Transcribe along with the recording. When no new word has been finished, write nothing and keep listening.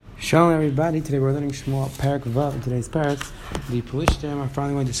Shalom everybody, today we're learning Shmuel Parak Vav. In today's parak, the Pelishtim are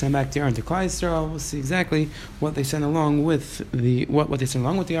finally going to send back the Aron to Klal Yisrael. We'll see exactly what they send along with what they send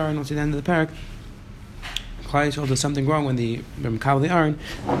along with the Aron. We'll see at the end of the parak. Klal Yisrael does something wrong when the Mekabel the Aron,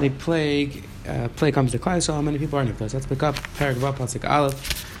 the plague comes to Klal Yisrael. Many people are niflas. Let's pick up Parak Vav Pasuk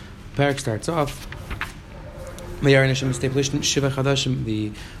Aleph. Parak starts off. The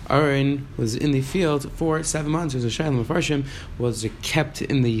Aron was in the field for 7 months. There's a Shaila Mefarshim was kept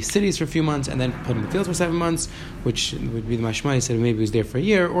in the cities for a few months and then put in the fields for 7 months, which would be the Mashmai said maybe it was there for a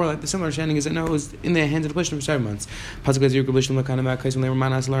year, or like the similar understanding is that no, it was in the hands of the Plishtim for 7 months. We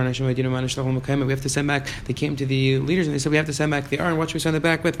have to send back. They came to the leaders and they said we have to send back the Aron. What should we send it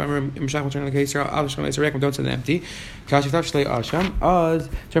back with? Don't send it empty. Don't send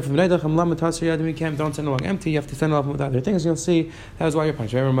it along empty. You have to send it off with other things. You'll see that was why you're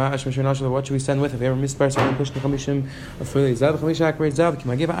punished. What should we send with? If you ever misspell you should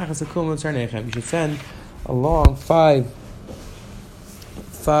send along five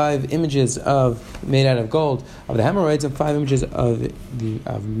images made out of gold of the hemorrhoids and 5 images of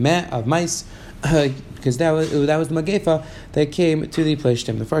mice. Because that was the Magefa that came to the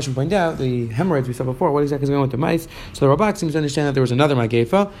Plishtim. The first one pointed out the hemorrhoids we saw before. What exactly is going on with the mice? So the Rabbak seems to understand that there was another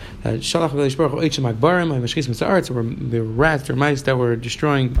Magefa. So the rats or mice that were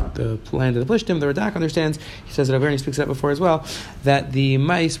destroying the land of the Plishtim. The Radak understands. He says that Averni speaks that before as well. That the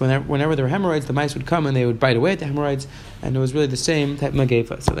mice, whenever there were hemorrhoids, the mice would come and they would bite away at the hemorrhoids, and it was really the same type of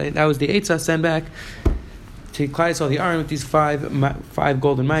Magefa. So that was the Eitzah send back to Klal Yisrael the Aron with these five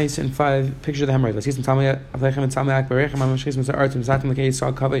golden mice and 5 pictures of the hemorrhoids. Let's see some Tamei Avlechem and Tamei Akbarechem Amashchis Mr. Arts and Satim Lekei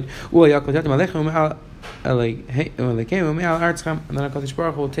Yisrael Kavod Ua Yaakov Yatim Alechem Al Alekem Al Artzchem, and then HaKadosh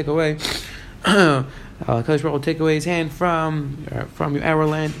Baruch Hu will take away HaKadosh Baruch Hu will take away his hand from our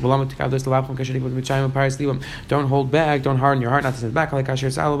land. Don't hold back, don't harden your heart not to send back. If not, Klal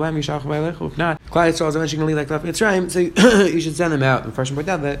Yisrael is eventually going to leave like that Mitzrayim, so you should send them out. The first one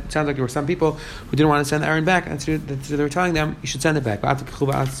pointed out that it sounds like there were some people who didn't want to send Aaron back, and so they were telling them you should send it back. You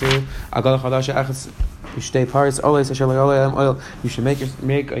should make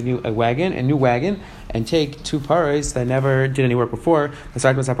a new wagon, and take 2 paras that never did any work before. And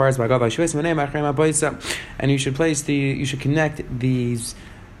you should connect these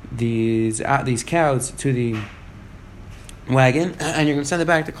cows to the wagon, and you're going to send it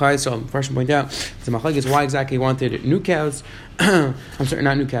back to Klal Yisrael. First, point out the machlokes is why exactly he wanted new cows. I'm sorry,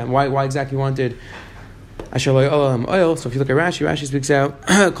 not new cows. Why exactly he wanted oil. So if you look at Rashi speaks out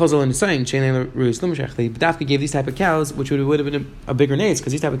Kozol and Nisayin Chain Ruis Lumashach. They Dafka gave these type of cows, which would have been a bigger nace,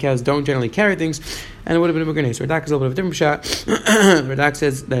 because these type of cows don't generally carry things, and it would have been a bigger nace. So Radak is a little bit of a different shot. Radak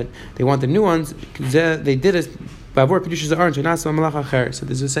says that they want the new ones because they did it. So there's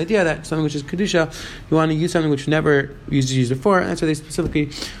this idea that something which is Kedusha, you want to use something which never used before, and that's why they specifically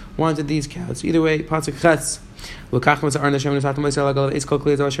wanted these cows. Either way, Pasuk Chetz. Place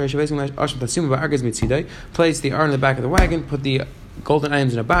the Aron in the back of the wagon, put the golden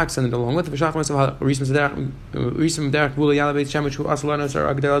items in a box, send it along with it.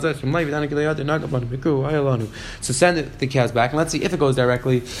 So send the cows back, and let's see if it goes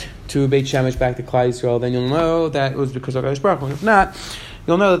directly to Beit Shemesh back to Klal Yisrael. Then you'll know that it was because of HaKadosh Baruch Hu. If not,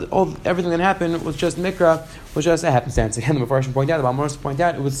 you'll know that everything that happened was just Mikra, was just a happenstance. Again, the Mefarshim point out, the Balmorus point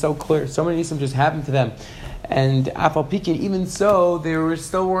out, it was so clear. So many Nisim just happened to them. And Afal Pikin, even so, they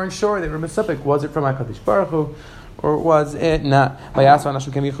weren't sure. They were misupik. Was it from HaKadosh Baruch Hu, or was it not? Along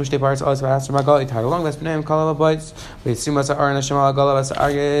that's the name. Call bites. We assume as Aron Hashem al Galav as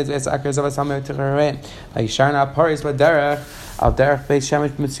Arged as Akers of Asamer Ticharain. Like Sharna Paris but Derech al Derech Beit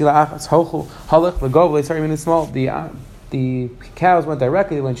Shemesh Mitzila Achas Hochu Halach Legov. They started even small. The cows went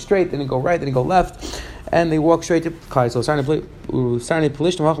directly. They went straight. They didn't go right. They didn't go left. And they walked straight to Klal. So starting to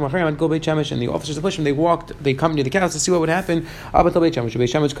Pelishtim, go Beit Shemesh, and the officers of Pelishtim, they come near the cows to see what would happen. And then Beit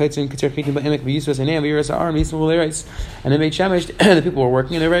Shemesh, the people were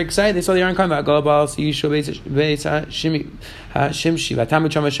working, and they're very excited. They saw the Aron come back. And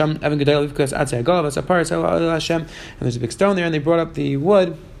there's a big stone there, and they brought up the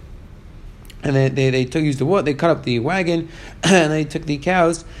wood. And they used the wood. They cut up the wagon, and they took the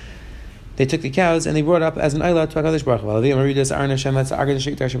cows. They took the cows and they brought up as an ayla to HaKadosh Baruch Hu. They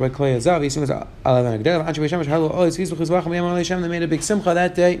made a big simcha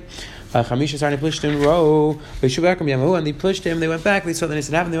that day. And the Plishtim, they went back. They saw the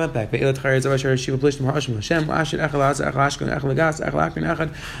Nisan happen. They went back. The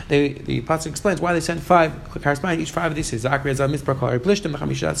pasuk explains why they sent 5 corresponding each 5 of these.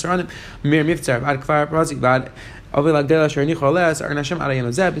 Avil Agdela Sharni Choles, Arn Hashem Arayim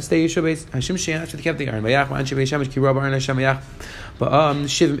Azeb, stay Yeshua Hashem Shein, should keep the Arn. Bayach, Anshi Beishamish, Kirab, Arn Hashem Yach,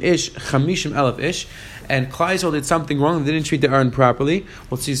 Shivim Ish, Chamishim Elef Ish, and Klaisel did something wrong, they didn't treat the Arn properly.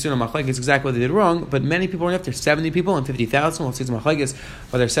 We'll see soon on Machlekes exactly what they did wrong, but many people were after 70 people and 50,000. We'll see some Machlekes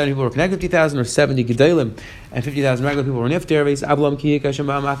whether 70 people were connected 50,000 or 70 Gedalim and 50,000 regular people were nifter. Ablam Kiyik Hashem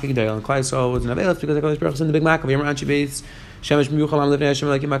Ba'amak Gedalim. And Klaisel was an Avelef because the Kodesh Baruch Hu in the big Makav. Yamar Anshi Beis. Shemesh Miyuchal Am Levnei Hashem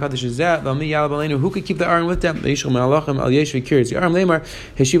Elikim HaKadosh Zeh V'Ami Yalav Aleinu. Who could keep the Aron with them? Yishchol Me'alachim Al Yesh V'Kiris. The Aron Lemar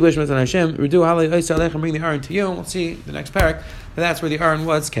Heshiv Lishmat on Hashem Rudu Halei Oisa Alechem. Bring the Aron to you. We'll see the next parak. That's where the Aron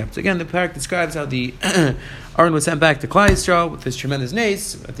was kept. Again, the parak describes how the Aron was sent back to Klal Yisrael with this tremendous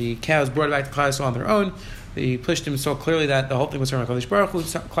nace. The cows brought it back to Klal Yisrael on their own. The Plishtim saw clearly that the whole thing was from HaKadosh Baruch Hu.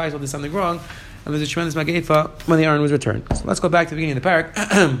 Klal Yisrael did something wrong, and there's a tremendous Magefa when the Aron was returned. So let's go back to the beginning of the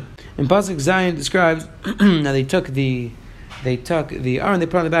parak. In Pasuk Zion describes now they took the Aron, they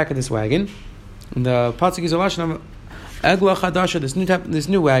put on the back of this wagon. And the Pasuk is a lashon of Egla Chadasha, this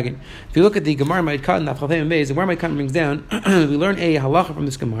new wagon. If you look at the Gemara Ma'id Katan, the Gemara Ma'id Katan brings down, we learn a halacha from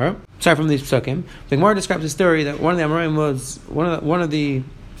this Gemara. Sorry, from these Psukim. The Gemara describes a story that one of the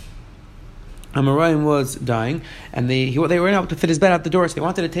Amoraim was dying, and they ran out to fit his bed out the door, so they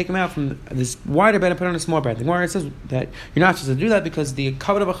wanted to take him out from this wider bed and put on a small bed. The Gemara says that you're not supposed to do that because the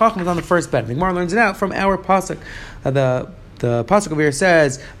Kavod of a Chacham was on the first bed. The Gemara learns it out from our Pasuk. The pasuk over here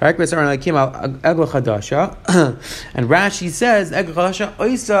says, and Rashi says,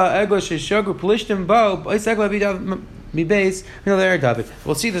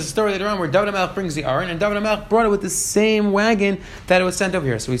 we'll see there's a story later on where David HaMelech brings the Aron, and David HaMelech brought it with the same wagon that it was sent over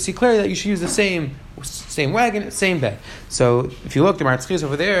here. So we see clearly that you should use the same wagon, same bed. So if you look, the Marzchias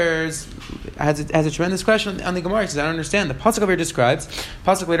over there has a tremendous question on the Gemara. He says, I don't understand. The pasuk over here describes,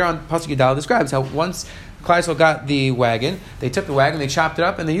 pasuk later on, pasuk Yudal describes how once Klal Yisrael got the wagon, they took the wagon, they chopped it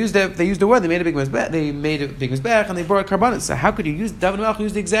up, and they used the wood. They made a big mizbech, and they brought karbanos. So how could you use David HaMelech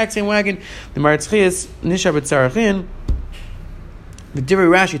used the exact same wagon? The Marzchias Nisha B'Tzarachin. The Divrei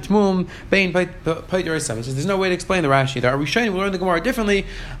Rashi Tmum Bein Paider Sam. He says there's no way to explain the Rashi. There are Rishonim will learn the Gemara differently.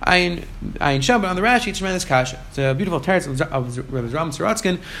 Ayin Sham, but on the Rashi it's tremendous kasha. It's a beautiful teretz of Rabbi Ram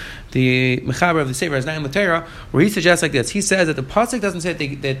Sorotzkin, the Mechaber of the Sefer Aznayim L'Torah, where he suggests like this. He says that the pasuk doesn't say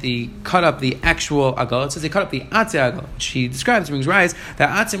that they cut up the actual agal. It says they cut up the atzeh agal, which he describes brings rise. That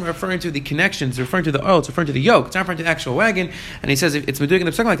atzim are referring to the connections, referring to the oil, it's referring to the yoke. It's not referring to the actual wagon. And he says it's doing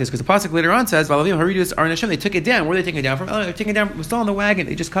the psukim like this because the pasuk later on says Valavim Haridus Aron Hashem. They took it down. Where are they taking it down from? They're taking it down. It was still on the wagon.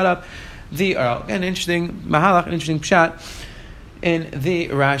 They just cut up the oil. Again, interesting mahalach, an interesting pshat in the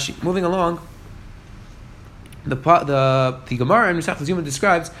Rashi. Moving along, the Gemara in Mesach Zuma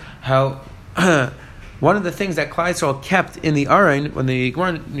describes how one of the things that Klal Yisrael kept in the Aron, when the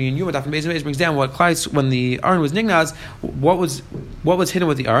Gemara in Yuma Daf Beis brings down when the Aron was nignaz, what was hidden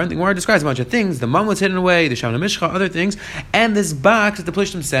with the Aron. The Gemara describes a bunch of things. The mum was hidden away, the Shamna Mishcha, other things, and this box that the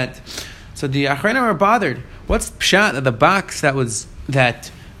Plishtim sent. So the Achrenim are bothered. What's pshat that the box that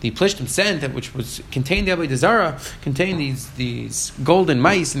the Plishtim sent, which was contained the Avodah Zarah, contained these golden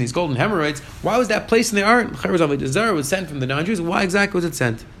mice and these golden hemorrhoids? Why was that placed in the Aron? Avodah Zarah was sent from the non-Jews. Why exactly was it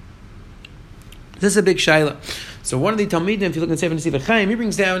sent? This is a big shaila. So one of the Talmidim, if you look in Sefer Nesiv Chaim, he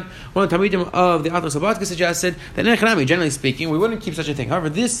brings down one of the Talmidim of the Atar Sabatka suggested that in Echanami, generally speaking, we wouldn't keep such a thing. However,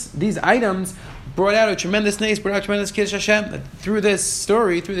 these items brought out a tremendous nace, brought out tremendous Kiddush Hashem. Through this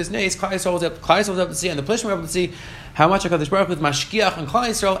story, through this nace, Klal Yisrael was able to see, and the Plishtim were able to see how much HaKadosh Baruch Hu was mashkiach on Klal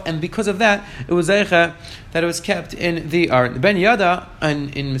Yisrael, and because of that, it was zeicha that it was kept in the Aron. Ben Yada,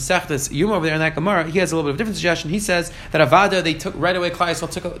 and in Mesechtes Yuma over there in that Gemara, he has a little bit of a different suggestion. He says that Avada, they took right away, Klal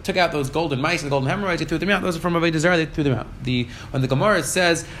Yisrael took out those golden mice and the golden hemorrhoids, they threw them out. Those are from Avodah Zarah, they threw them out. When the Gemara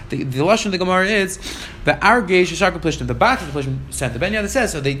says, the lashon of the Gemara is, the Argeish Shashar Plishtim, the box of the Plishtim sent. The Ben Yada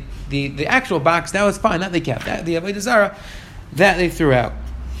says, so the actual box, that was fine, that they kept. That, the Avodah Zarah, that they threw out.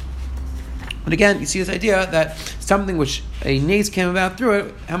 But again, you see this idea that something which a nace came about through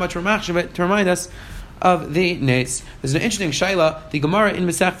it, how much we're machshav it to remind us of the nace. There's an interesting shaila. The Gemara in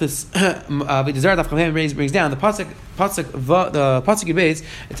Mesechtes Avodah Zarah Daf Chavim brings down the pasuk Yibes.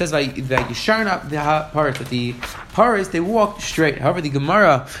 It says that Yisharna the paris, that the paris they walked straight. However, the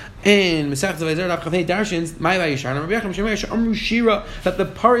Gemara in Mesechtes Avodah Zarah Daf Chavim darshins my Yisharna Rabbi Yechim Shemeir Amru Shira, that the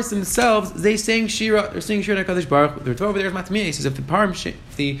paris themselves they sing Shira. They're singing Shira to Kadosh Baruch Hu. The Torah over there is Matmiyah. He says if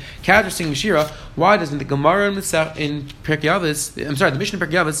the cows are singing Shira, why doesn't the Gemara in Pirkei Avos, I'm sorry, the Mishnah in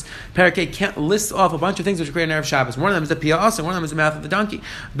Pirkei Avos, Parakeh can't list off a bunch of things which are created in Erev Shabbos? One of them is the Piyasa, and one of them is the mouth of the donkey,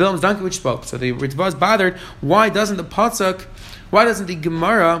 Bilam's donkey which spoke. So the Ritva is bothered. Why doesn't the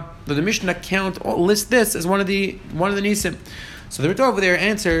Gemara, the Mishnah list this as one of the Nisim? So the Ritva over there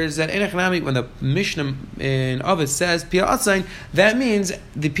answers that when the Mishnah in Avos says Pia Asain, that means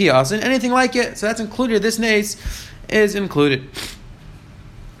the Pia Asain, anything like it. So that's included. This nace is included.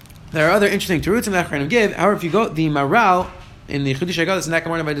 There are other interesting terutzim that Chachamim give. However, if you go the Maral in the Chedush Haggadah, in that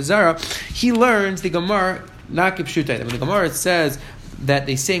Gemara by the Zara, he learns the Gemara not kipshutai. When the Gemara says that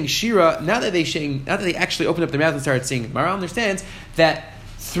they sing Shira, not that they actually opened up their mouth and started singing. Maral understands that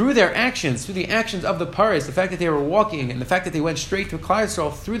through their actions, through the actions of the Paris, the fact that they were walking and the fact that they went straight to Klal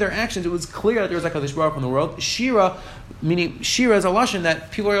Yisrael, through their actions, it was clear that there was HaKadosh Baruch Hu in the world. Shira, meaning Shira is a lashon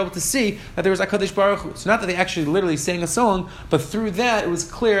that people were able to see that there was HaKadosh Baruch Hu. So not that they actually literally sang a song, but through that it was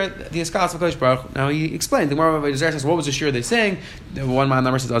clear the Eskas of HaKadosh Baruch Hu. Now he explained, the Gemara by says, what was the Shira they sang? One man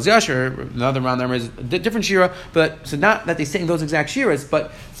number says Az Yashar, another round number is a different Shira, but so not that they sang those exact Shiras,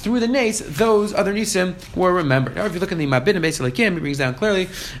 but through the nace, those other nisim were remembered. Now, if you look in the Mabit and Beis Lakim, it brings down clearly,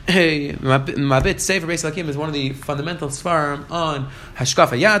 Mabit Sefer Beis Lakim is one of the fundamental svarim on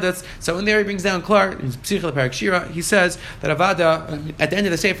Hashkafa Yadatz. So in there he brings down Klar, in Psichel Parak Shira, he says that Avada, at the end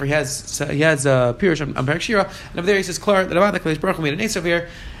of the Sefer, he has Pirush on Parak Shira, and over there he says Klar, that Avada, Kadosh Baruch Hu made an ace over here,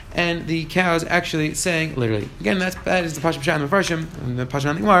 and the cows actually sang literally. Again, that is the Pasha Pshat and the Farshim, and the Pasha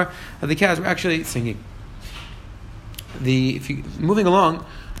and the Gemara, that the cows were actually singing. Moving along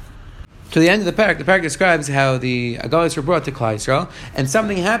to the end of the parak describes how the Agalis were brought to Klal Yisrael, and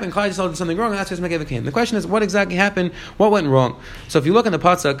something happened. Klal Yisrael did something wrong, and that's why Megav came. The question is, what exactly happened? What went wrong? So, if you look in the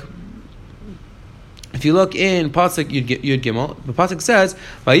pasuk, if you look in pasuk Yud Gimel, the pasuk says,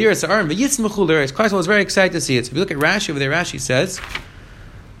 "Vayiras ha'aron v'yitzmechu l'reis." Klal Yisrael was very excited to see it. So, if you look at Rashi over there, Rashi says,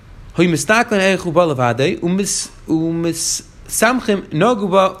 "Hoy mistaklen eichu balavadei umis." Rashi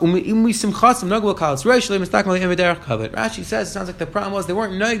says it sounds like the problem was they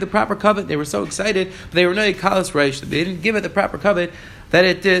weren't knowing the proper covet. They were so excited, but they were knowing kalas reish. They didn't give it the proper covet that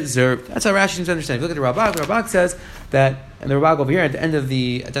it deserved. That's how Rashi seems to understand. If you look at the Rabag says that, and the Rabag over here at the end of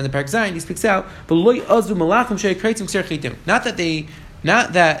the Parak Zayin, he speaks out,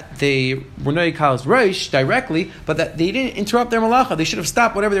 not that they were noy kalas reish directly, but that they didn't interrupt their malacha. They should have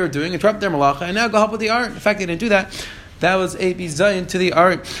stopped whatever they were doing, interrupt their malacha, and now go help with the art. The fact they didn't do that, that was a bizayin to the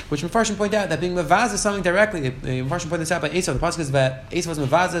art, which Mefarshim point out that being mevazah something directly. Mefarshim point this out by Esav. The pasuk is that Esav was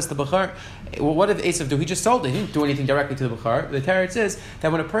mevazah the bechar. Well, what did Esav do? He just sold it. He didn't do anything directly to the bechar. The Torah says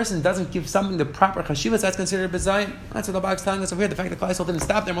that when a person doesn't give something the proper chashivas, that's considered a bizayin. That's what the Bach is telling us over here. The fact that Klal Yisrael didn't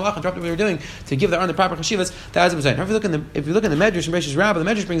stop their malach and dropped what they were doing to give the art the proper chashivas, that was a bizayin. If you look in the Medrash and Beish's Rabbah, the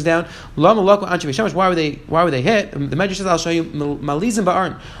Medrash brings down lama loko anchi v'shamash. Why were they hit? The Medrash says, I'll show you malizim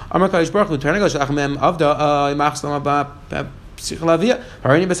ba'arn. Amar Kadosh Baruch Hu Tarnagosh Achamem Avda Imachslam Ba. The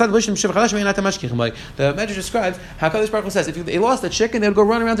Medrash describes how Kadosh Baruch Hu says if they lost the chicken, they would go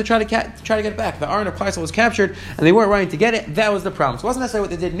run around to try to get it back. The Aron of Klal Yisrael was captured, and they weren't running to get it. That was the problem. So it wasn't necessarily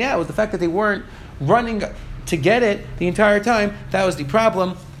what they did now; it was the fact that they weren't running to get it the entire time. That was the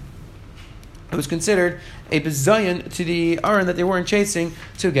problem. It was considered a bizayon to the Aron that they weren't chasing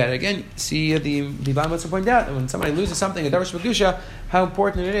to get it. Again, see the Bambatz point out that when somebody loses something, a Darvish Bagusha, how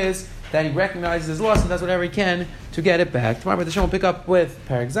important it is that he recognizes his loss and does whatever he can to get it back. Tomorrow, the show will pick up with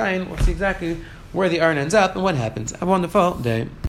Parak Zayin. We'll see exactly where the Aron ends up and what happens. Have a wonderful day.